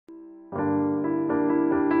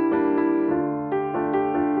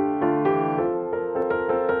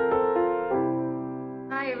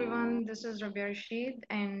Rasheed,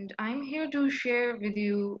 and I'm here to share with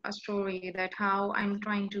you a story that how I'm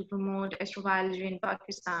trying to promote astrobiology in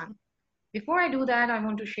Pakistan. Before I do that, I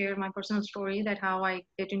want to share my personal story that how I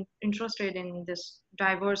interested in this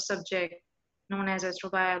diverse subject known as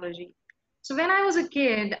astrobiology. So when I was a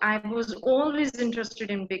kid, I was always interested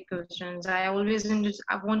in big questions. I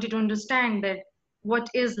wanted to understand that what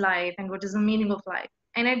is life and what is the meaning of life.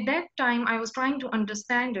 And at that time, I was trying to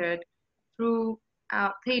understand it through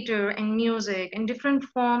theater and music and different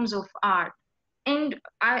forms of art. And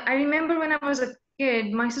I remember when I was a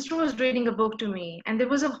kid, my sister was reading a book to me, and there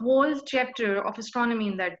was a whole chapter of astronomy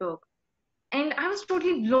in that book. And I was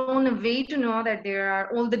totally blown away to know that there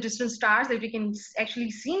are all the distant stars that we can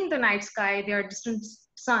actually see in the night sky. They are distant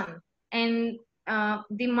sun, and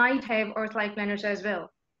they might have Earth-like planets as well.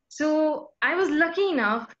 So I was lucky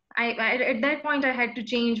enough. At that point I had to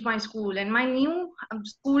change my school, and my new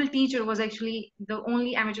school teacher was actually the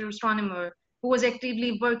only amateur astronomer who was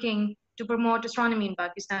actively working to promote astronomy in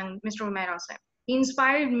Pakistan, Mr. Umair Asif. He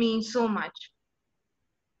inspired me so much.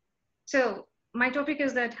 So my topic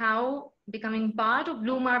is that how becoming part of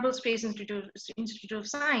Blue Marble Space Institute of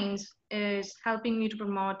Science is helping me to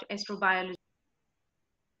promote astrobiology.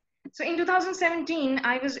 So in 2017,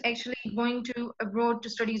 I was actually going to abroad to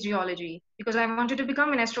study geology because I wanted to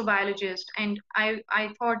become an astrobiologist. And I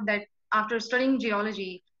thought that after studying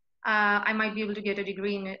geology, I might be able to get a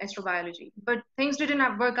degree in astrobiology. But things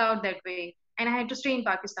didn't work out that way. And I had to stay in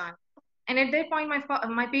Pakistan. And at that point,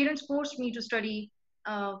 my parents forced me to study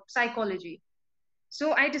psychology.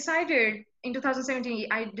 So I decided in 2017,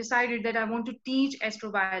 I decided that I want to teach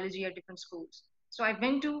astrobiology at different schools. So I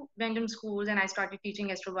went to random schools and I started teaching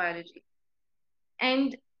astrobiology.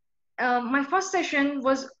 And my first session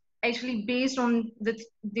was actually based on the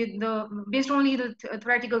based only the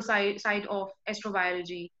theoretical side of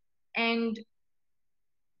astrobiology, and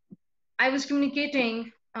I was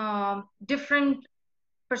communicating different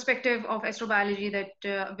perspective of astrobiology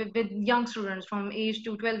that with young students from age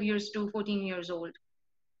to 12 years to 14 years old.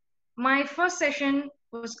 My first session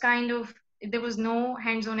was kind of, there was no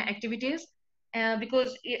hands-on activities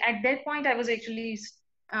because at that point I was actually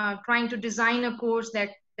trying to design a course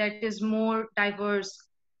that is more diverse,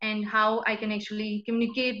 and how I can actually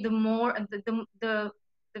communicate the more the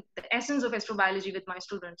essence of astrobiology with my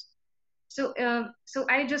students. So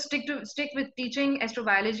I just stick with teaching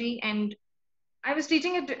astrobiology, and I was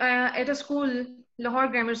teaching at a school, Lahore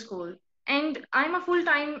Grammar School, and I'm a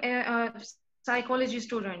full-time psychology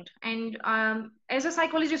student. And as a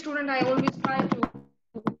psychology student, I always try to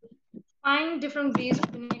find different ways to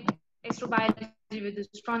connect astrobiology with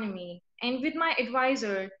astronomy. And with my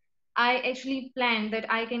advisor, I actually planned that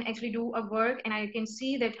I can actually do a work, and I can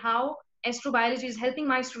see that how astrobiology is helping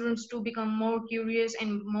my students to become more curious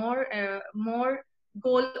and more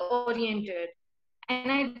goal oriented.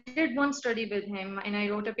 And I did one study with him, and I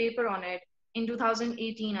wrote a paper on it in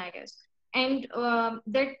 2018, I guess. And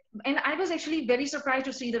I was actually very surprised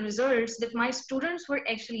to see the results that my students were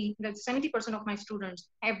actually, that 70% of my students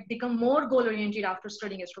have become more goal oriented after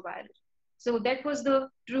studying astrobiology. So that was the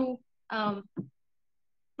true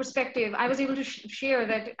perspective. I was able to share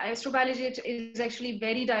that astrobiology is actually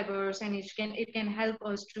very diverse, and it can help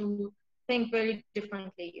us to think very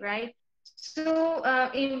differently, right? So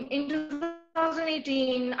in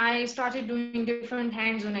 2018, I started doing different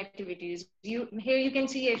hands-on activities. Here you can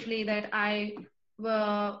see actually that I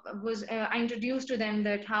introduced to them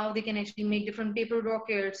that how they can actually make different paper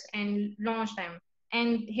rockets and launch them.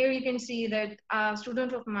 And here you can see that a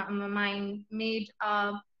student of mine made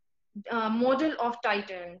a model of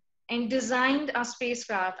Titan and designed a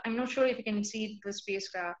spacecraft. I'm not sure if you can see the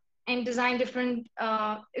spacecraft, and designed different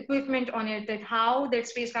equipment on it, that how that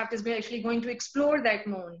spacecraft is actually going to explore that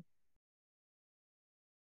moon.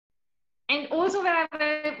 And also while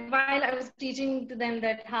I was teaching to them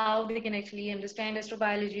that how they can actually understand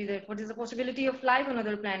astrobiology, that what is the possibility of life on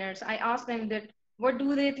other planets, I asked them that what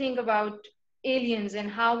do they think about aliens and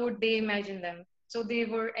how would they imagine them. So they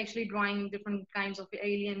were actually drawing different kinds of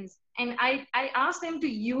aliens. And I asked them to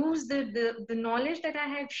use the knowledge that I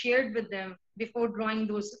had shared with them before drawing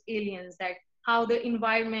those aliens, that how the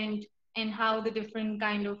environment and how the different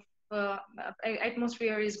kind of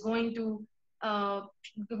atmosphere is uh,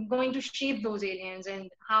 going to shape those aliens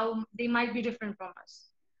and how they might be different from us.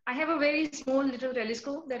 I have a very small little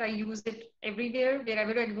telescope that I use it everywhere.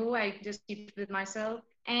 Wherever I go, I just keep it with myself.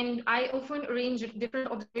 And I often arrange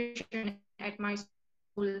different observations at my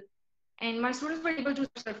school. And my students were able to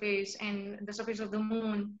surface and the surface of the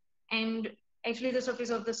moon, and actually the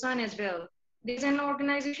surface of the sun as well. There's an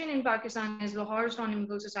organization in Pakistan as Lahore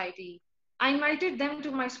Astronomical Society. I invited them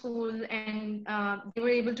to my school, and they were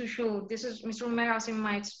able to show. This is Mr. Umar Asim,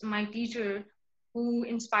 my teacher, who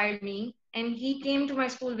inspired me. And he came to my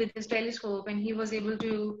school with his telescope, and he was able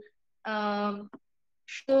to um,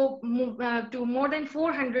 show to more than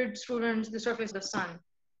 400 students the surface of the sun.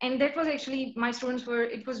 And that was actually, my students were,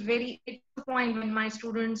 it was a point when my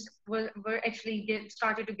students were actually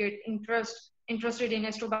started to get interested in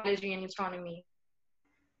astrobiology and astronomy.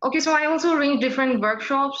 Okay, so I also arrange different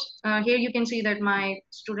workshops. Here you can see that my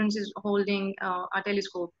students is holding a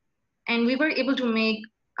telescope, and we were able to make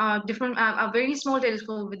a very small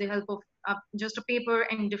telescope with the help of just a paper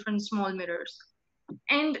and different small mirrors.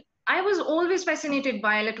 And I was always fascinated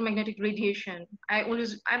by electromagnetic radiation. I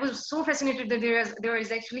was so fascinated that there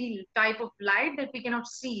is actually type of light that we cannot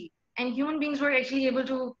see, and human beings were actually able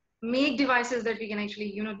to make devices that we can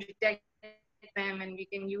actually detect them, and we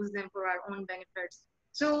can use them for our own benefits.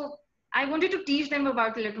 So I wanted to teach them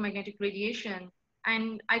about electromagnetic radiation,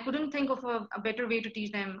 and I couldn't think of a better way to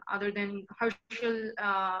teach them other than Herschel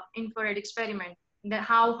infrared experiment. That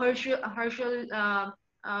how Herschel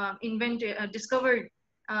discovered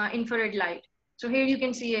infrared light. So here you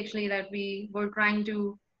can see actually that we were trying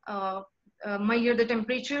to measure the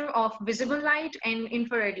temperature of visible light and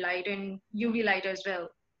infrared light and UV light as well.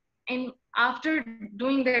 And after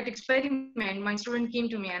doing that experiment, my student came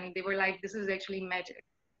to me and they were like, "This is actually magic.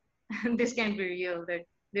 This can't be real. That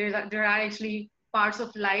there are actually parts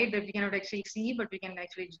of light that we cannot actually see, but we can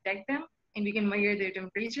actually detect them, and we can measure their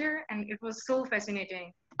temperature." And it was so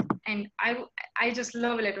fascinating. And I just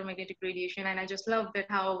love electromagnetic radiation, and I just love that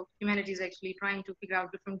how humanity is actually trying to figure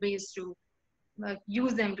out different ways to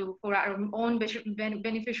use them to for our own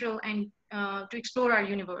beneficial and to explore our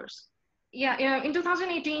universe. Yeah, yeah. In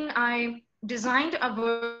 2018, I designed a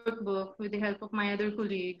workbook with the help of my other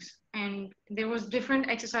colleagues, and there was different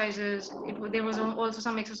exercises. There was also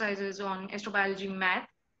some exercises on astrobiology math,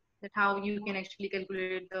 that how you can actually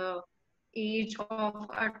calculate the age of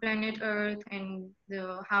our planet Earth, and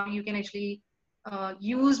how you can actually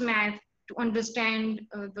use math to understand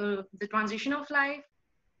the transition of life.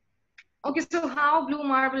 Okay, so how Blue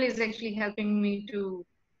Marble is actually helping me to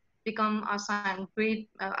become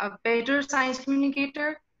a better science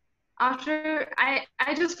communicator.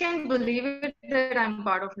 I just can't believe it that I'm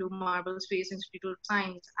part of Blue Marble Space Institute of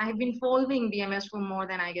Science. I have been following BMS for more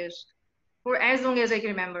than, I guess, for as long as I can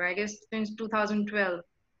remember, I guess since 2012.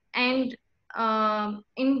 And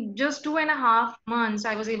in just 2.5 months,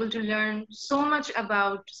 I was able to learn so much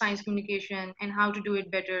about science communication and how to do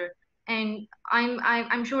it better. And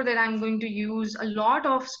I'm sure that I'm going to use a lot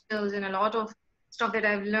of skills and a lot of stuff that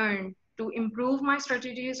I've learned to improve my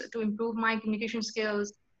strategies, to improve my communication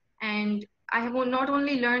skills. And I have not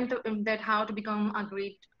only learned that how to become a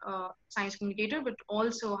great science communicator, but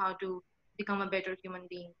also how to become a better human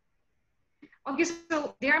being. Okay,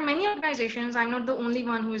 so there are many organizations. I'm not the only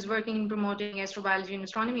one who is working in promoting astrobiology and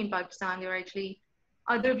astronomy in Pakistan. There are actually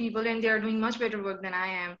other people, and they are doing much better work than I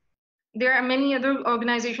am. There are many other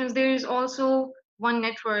organizations. There is also one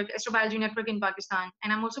network, Astrobiology Network in Pakistan,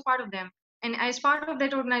 and I'm also part of them. And as part of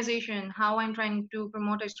that organization, how I'm trying to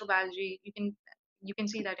promote astrobiology, you can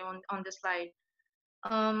see that on the slide.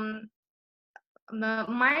 Um,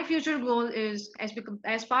 my future goal is,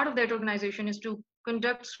 as part of that organization, is to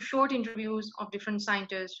conduct short interviews of different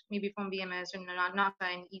scientists, maybe from BMS and NASA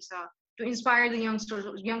and ESA, to inspire the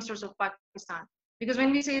youngsters of Pakistan. Because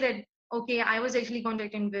when we say that, okay, I was actually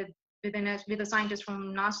contacting with a scientist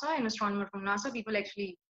from NASA, an astronomer from NASA, people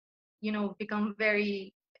actually, become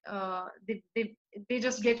very, they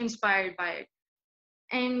just get inspired by it.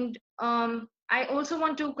 And I also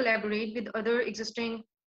want to collaborate with other existing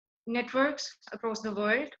networks across the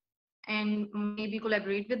world and maybe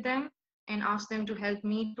collaborate with them and ask them to help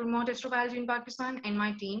me promote astrobiology in Pakistan and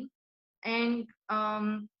my team. And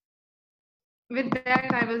with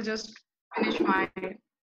that, I will just finish my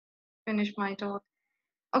finish my talk.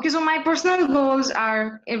 Okay, so my personal goals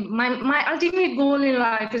are my ultimate goal in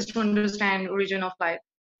life is to understand origin of life.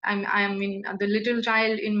 I mean the little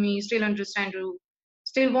child in me still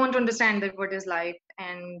want to understand that what is life,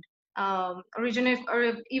 and origin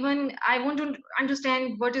or even I want to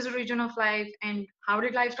understand what is origin of life and how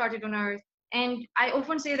did life started on Earth. And I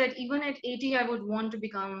often say that even at 80, I would want to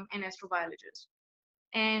become an astrobiologist.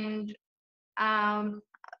 And um,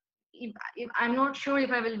 I'm not sure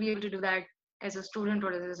if I will be able to do that as a student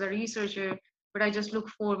or as a researcher, but I just look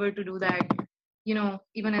forward to do that,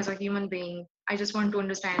 even as a human being. I just want to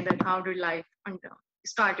understand that how did life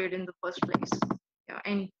started in the first place. Yeah,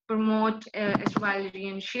 and promote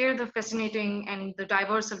astrobiology and share the fascinating and the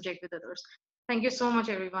diverse subject with others. Thank you so much,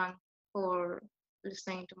 everyone, for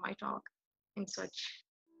listening to my talk in such